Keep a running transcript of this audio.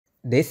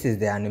This is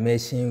the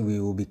animation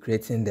we will be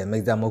creating the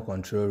Mixamo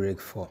control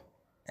rig for.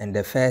 And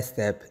the first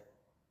step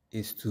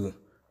is to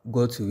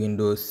go to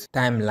Windows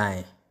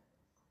Timeline.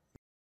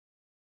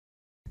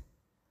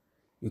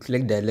 You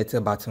click the little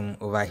button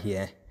over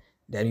here,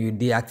 then you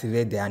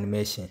deactivate the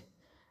animation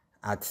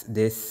at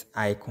this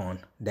icon,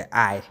 the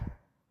eye.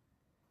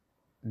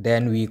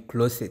 Then we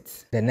close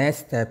it. The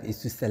next step is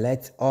to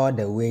select all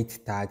the weight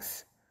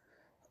tags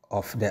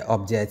of the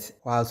object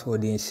whilst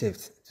holding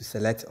shift to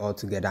select all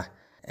together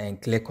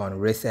and click on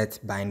reset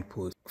bind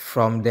pose.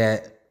 From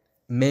the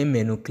main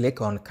menu,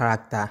 click on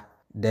character,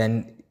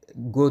 then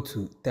go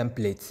to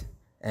template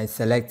and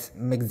select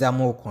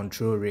Mixamo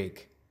control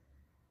rig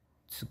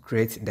to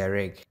create the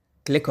rig.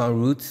 Click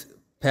on root,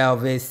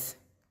 pelvis,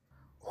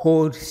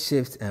 hold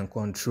shift and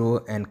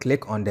control and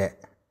click on the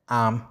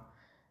arm,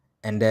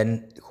 and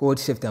then hold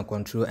shift and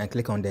control and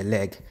click on the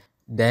leg.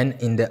 Then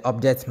in the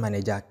object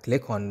manager,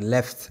 click on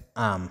left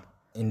arm.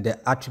 In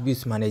the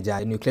attributes manager,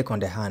 and you click on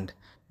the hand.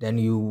 Then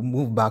you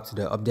move back to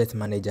the object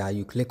manager,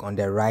 you click on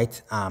the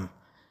right arm,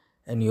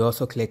 and you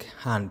also click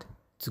hand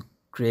to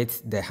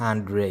create the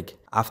hand rig.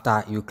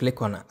 After, you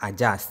click on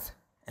adjust,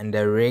 and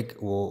the rig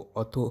will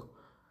auto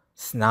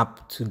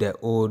snap to the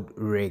old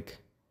rig.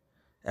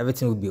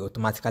 Everything will be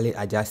automatically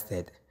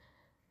adjusted.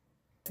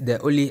 The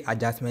only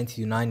adjustment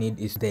you now need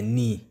is the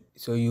knee.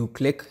 So you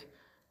click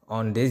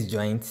on this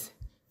joint,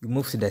 you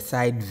move to the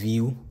side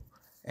view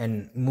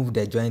and move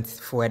the joint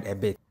forward a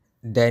bit.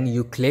 Then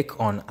you click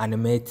on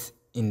animate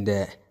in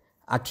the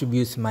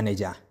attributes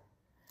manager.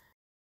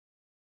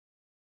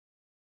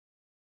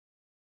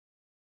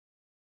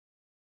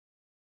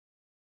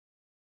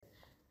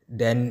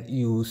 Then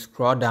you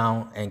scroll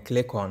down and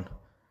click on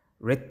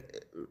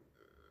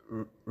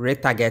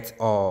retarget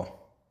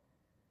all.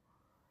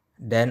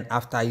 Then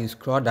after, you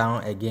scroll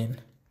down again,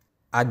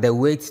 at the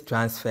weight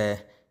transfer,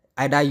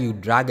 either you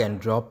drag and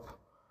drop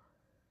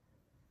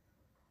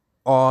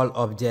all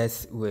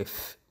objects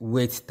with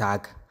weight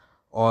tag,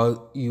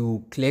 or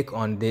you click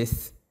on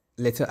this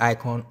little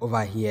icon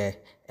over here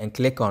and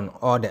click on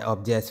all the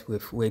objects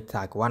with weight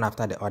tag one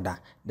after the other.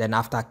 Then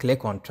after,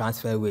 click on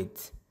transfer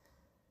weight.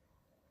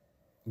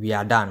 We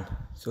are done.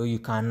 So you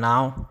can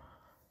now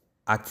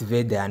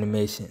activate the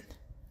animation.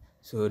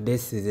 So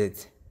this is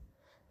it.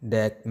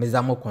 The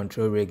Mixamo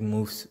control rig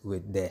moves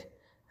with the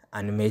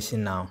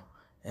animation now,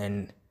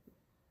 and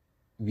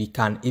we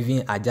can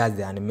even adjust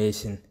the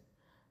animation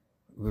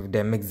with the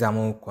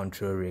Mixamo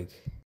control rig.